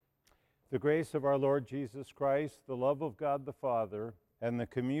The grace of our Lord Jesus Christ, the love of God the Father, and the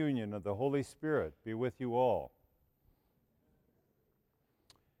communion of the Holy Spirit be with you all.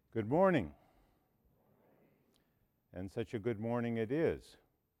 Good morning. And such a good morning it is.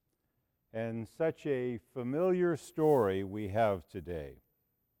 And such a familiar story we have today.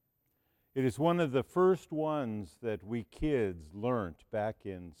 It is one of the first ones that we kids learnt back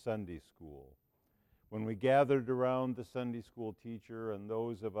in Sunday school. When we gathered around the Sunday school teacher, and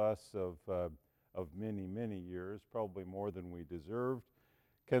those of us of many, many years, probably more than we deserved,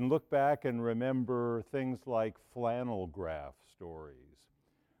 can look back and remember things like flannel graph stories,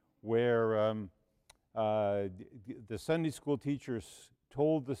 where the Sunday school teachers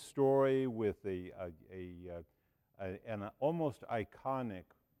told the story with an almost iconic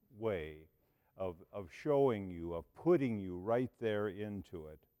way of showing you, of putting you right there into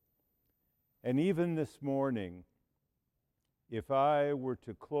it. And even this morning, if I were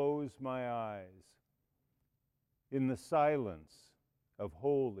to close my eyes in the silence of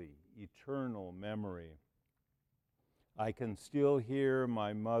holy, eternal memory, I can still hear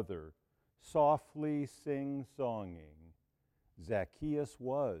my mother softly sing-songing, "Zacchaeus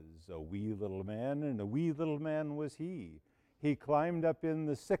was a wee little man, and a wee little man was he. He climbed up in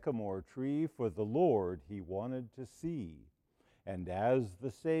the sycamore tree, for the Lord he wanted to see. And as the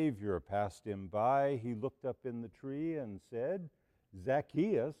Savior passed him by, he looked up in the tree and said,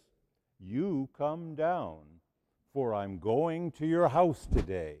 'Zacchaeus, you come down, for I'm going to your house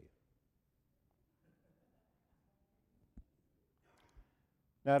today.'"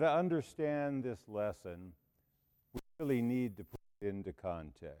 Now, to understand this lesson, we really need to put it into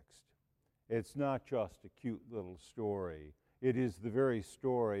context. It's not just a cute little story. It is the very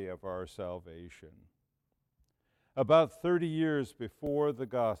story of our salvation. About 30 years before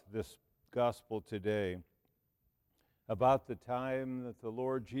this gospel today, about the time that the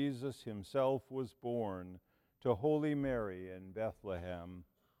Lord Jesus himself was born to Holy Mary in Bethlehem,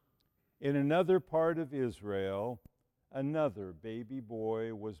 in another part of Israel, another baby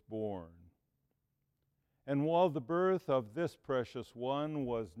boy was born. And while the birth of this precious one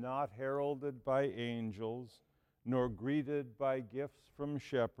was not heralded by angels, nor greeted by gifts from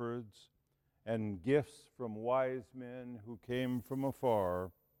shepherds, and gifts from wise men who came from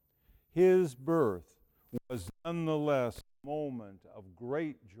afar, his birth was nonetheless a moment of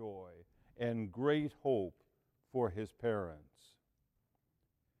great joy and great hope for his parents.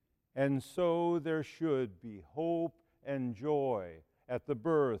 And so there should be hope and joy at the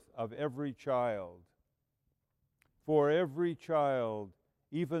birth of every child. For every child,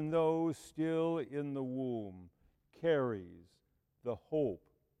 even though still in the womb, carries the hope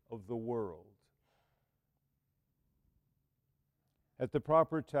of the world. At the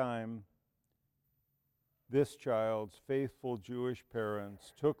proper time, this child's faithful Jewish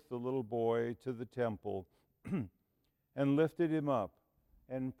parents took the little boy to the temple and lifted him up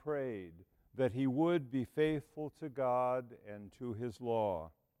and prayed that he would be faithful to God and to his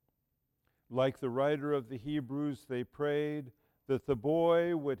law. Like the writer of the Hebrews, they prayed that the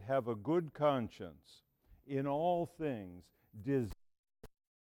boy would have a good conscience, in all things desire to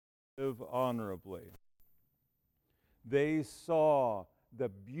live honorably. They saw the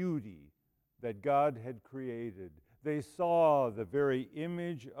beauty that God had created. They saw the very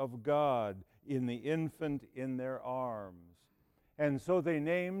image of God in the infant in their arms. And so they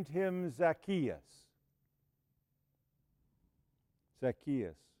named him Zacchaeus.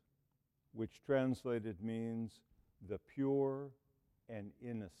 Zacchaeus, which translated means the pure and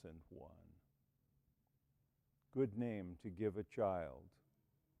innocent one. Good name to give a child,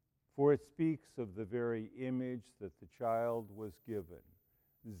 for it speaks of the very image that the child was given.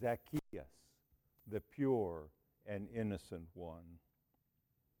 Zacchaeus, the pure and innocent one.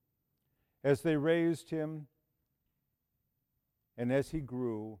 As they raised him, and as he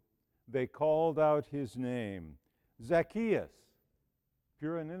grew, they called out his name, "Zacchaeus,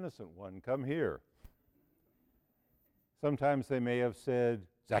 pure and innocent one, come here." Sometimes they may have said,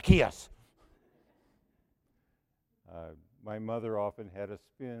 "Zacchaeus." My mother often had a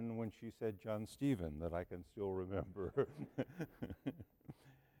spin when she said John Stephen that I can still remember.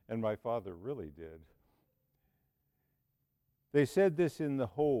 And my father really did. They said this in the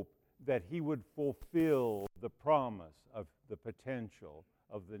hope that he would fulfill the promise of the potential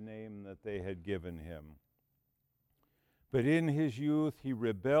of the name that they had given him. But in his youth, he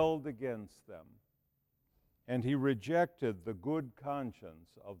rebelled against them, and he rejected the good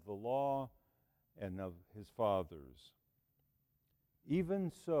conscience of the law and of his fathers. Even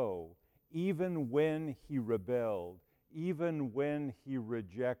so, even when he rebelled, even when he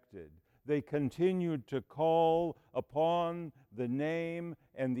rejected They continued to call upon the name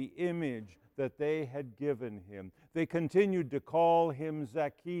and the image that they had given him. They continued to call him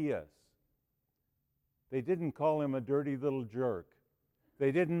Zacchaeus. They didn't call him a dirty little jerk.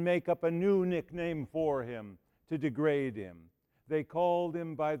 They didn't make up a new nickname for him to degrade him. They called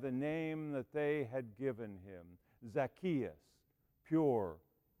him by the name that they had given him, Zacchaeus, pure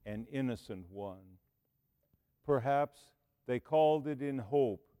and innocent one. Perhaps they called it in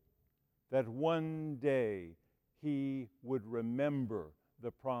hope that one day he would remember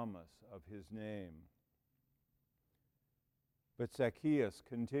the promise of his name. But Zacchaeus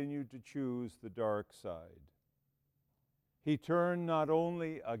continued to choose the dark side. He turned not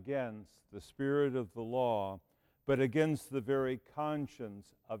only against the spirit of the law, but against the very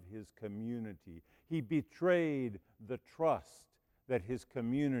conscience of his community. He betrayed the trust that his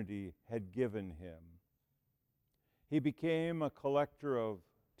community had given him. He became a collector of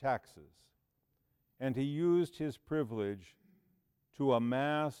taxes, and he used his privilege to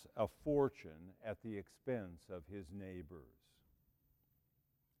amass a fortune at the expense of his neighbors.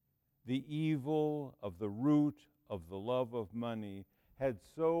 The evil of the root of the love of money had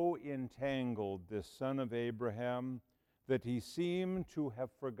so entangled this son of Abraham that he seemed to have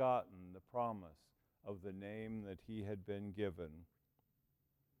forgotten the promise of the name that he had been given.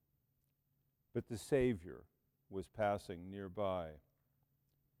 But the Savior was passing nearby,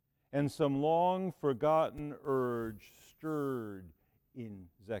 and some long-forgotten urge stirred in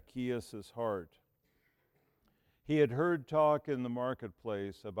Zacchaeus' heart. He had heard talk in the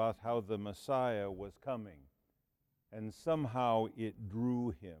marketplace about how the Messiah was coming, and somehow it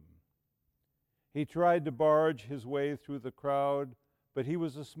drew him. He tried to barge his way through the crowd, but he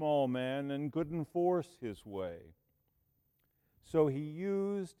was a small man and couldn't force his way. So he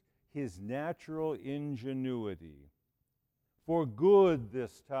used his natural ingenuity for good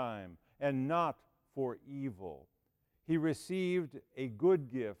this time and not for evil. He received a good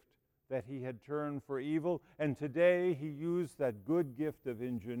gift that he had turned for evil, and today he used that good gift of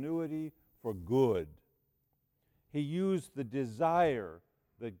ingenuity for good. He used the desire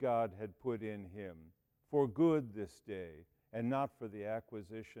that God had put in him for good this day, and not for the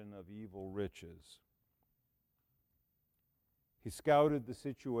acquisition of evil riches. He scouted the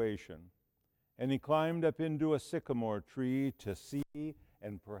situation, and he climbed up into a sycamore tree to see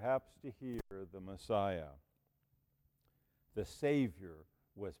and perhaps to hear the Messiah. The Savior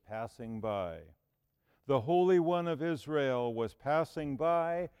was passing by. The Holy One of Israel was passing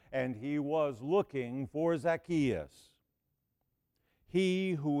by, and he was looking for Zacchaeus.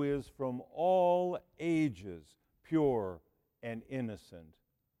 He who is from all ages pure and innocent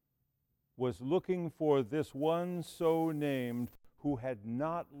was looking for this one so named who had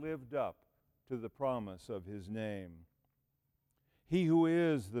not lived up to the promise of his name. He who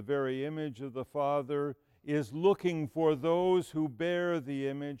is the very image of the Father is looking for those who bear the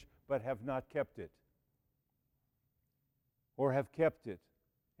image but have not kept it, or have kept it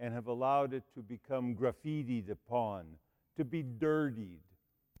and have allowed it to become graffitied upon, to be dirtied,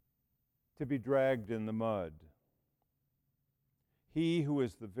 to be dragged in the mud. He who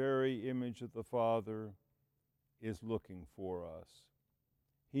is the very image of the Father is looking for us.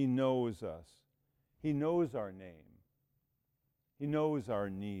 He knows us. He knows our name. He knows our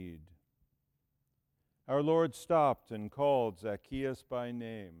need. Our Lord stopped and called Zacchaeus by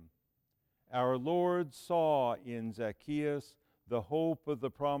name. Our Lord saw in Zacchaeus the hope of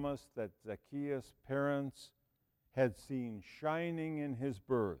the promise that Zacchaeus' parents had seen shining in his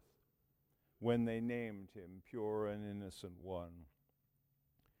birth when they named him pure and innocent one.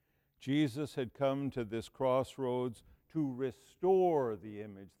 Jesus had come to this crossroads to restore the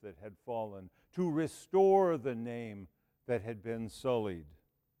image that had fallen, to restore the name that had been sullied.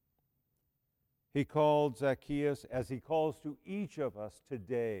 He called Zacchaeus, as he calls to each of us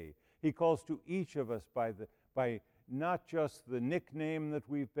today. He calls to each of us by not just the nickname that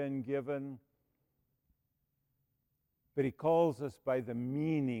we've been given, but he calls us by the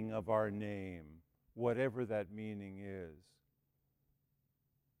meaning of our name, whatever that meaning is.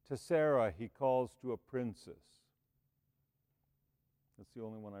 To Sarah, he calls to a princess. That's the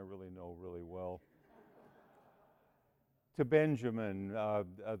only one I really know really well. To Benjamin,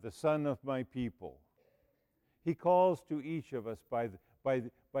 the son of my people. He calls to each of us by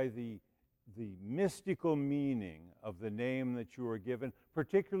the mystical meaning of the name that you were given,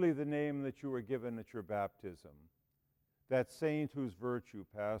 particularly the name that you were given at your baptism, that saint whose virtue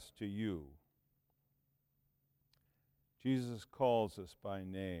passed to you. Jesus calls us by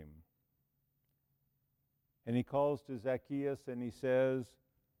name. And he calls to Zacchaeus and he says,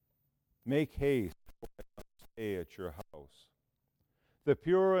 "Make haste, for I must stay at your house." The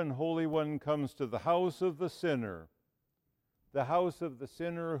pure and holy one comes to the house of the sinner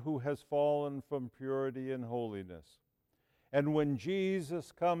who has fallen from purity and holiness. And when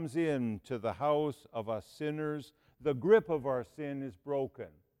Jesus comes into the house of us sinners, the grip of our sin is broken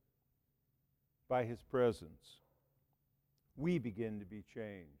by his presence. We begin to be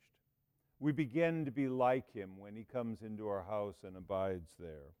changed. We begin to be like him when he comes into our house and abides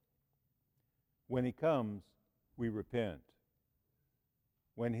there. When he comes, we repent.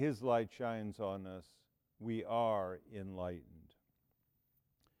 When his light shines on us, we are enlightened.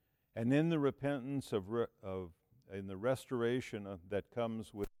 And in the repentance in the restoration that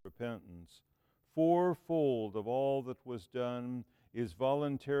comes with repentance, fourfold of all that was done is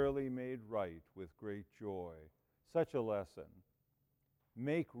voluntarily made right with great joy. Such a lesson.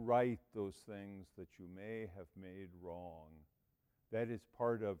 Make right those things that you may have made wrong. That is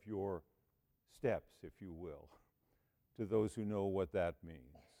part of your steps, if you will, to those who know what that means.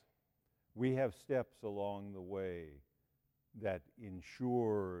 We have steps along the way that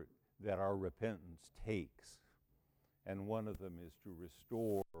ensure that our repentance takes, and one of them is to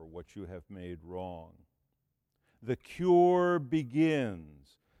restore what you have made wrong. The cure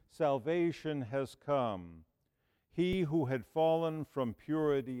begins. Salvation has come. He who had fallen from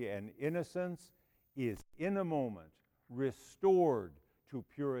purity and innocence is in a moment restored to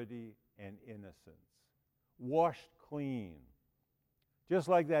purity and innocence, washed clean, just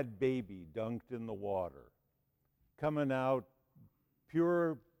like that baby dunked in the water, coming out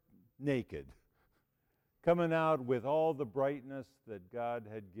pure naked, coming out with all the brightness that God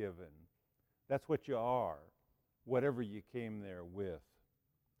had given. That's what you are, whatever you came there with.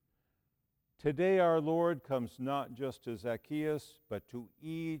 Today our Lord comes not just to Zacchaeus, but to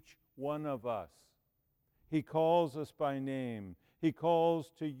each one of us. He calls us by name. He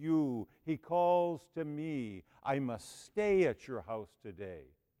calls to you. He calls to me. I must stay at your house today.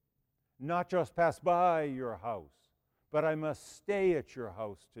 Not just pass by your house, but I must stay at your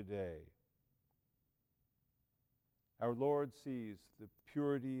house today. Our Lord sees the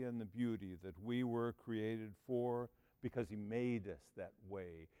purity and the beauty that we were created for because he made us that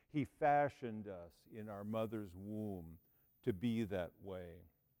way. He fashioned us in our mother's womb to be that way.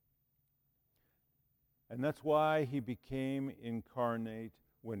 And that's why he became incarnate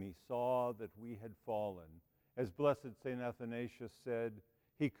when he saw that we had fallen. As Blessed St. Athanasius said,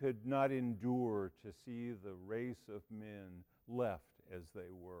 he could not endure to see the race of men left as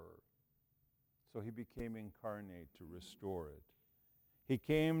they were. So he became incarnate to restore it. He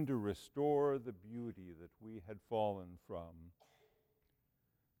came to restore the beauty that we had fallen from.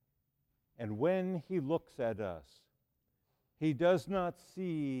 And when he looks at us, he does not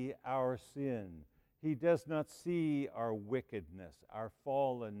see our sin. He does not see our wickedness, our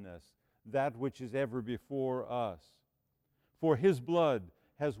fallenness, that which is ever before us. For his blood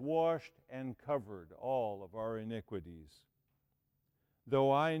has washed and covered all of our iniquities.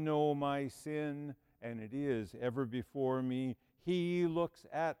 Though I know my sin, and it is ever before me, he looks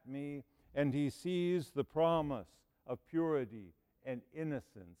at me and he sees the promise of purity and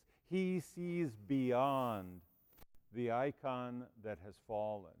innocence. He sees beyond the icon that has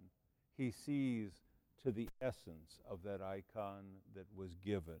fallen. He sees to the essence of that icon that was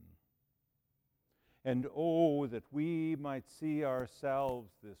given. And oh, that we might see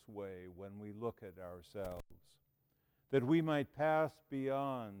ourselves this way when we look at ourselves, that we might pass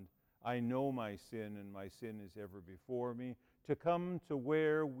beyond, I know my sin and my sin is ever before me, to come to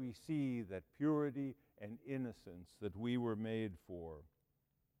where we see that purity and innocence that we were made for.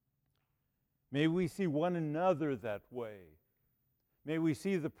 May we see one another that way. May we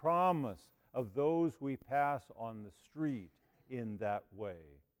see the promise of those we pass on the street in that way,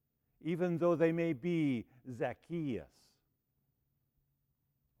 even though they may be Zacchaeus.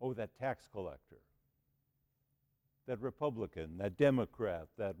 Oh, that tax collector, that Republican, that Democrat,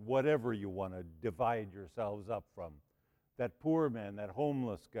 that whatever you want to divide yourselves up from, that poor man, that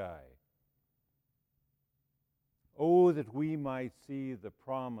homeless guy. Oh, that we might see the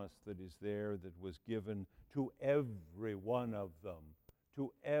promise that is there that was given to every one of them,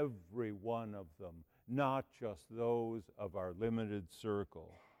 not just those of our limited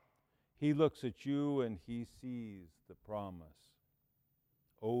circle. He looks at you and he sees the promise.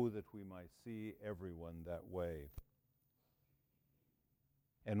 Oh, that we might see everyone that way.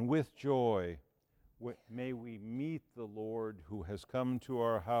 And with joy, may we meet the Lord who has come to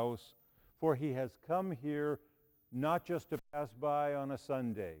our house, for he has come here not just to pass by on a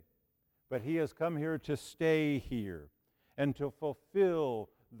Sunday, but he has come here to stay here and to fulfill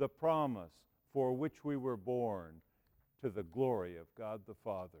the promise for which we were born, to the glory of God the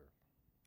Father.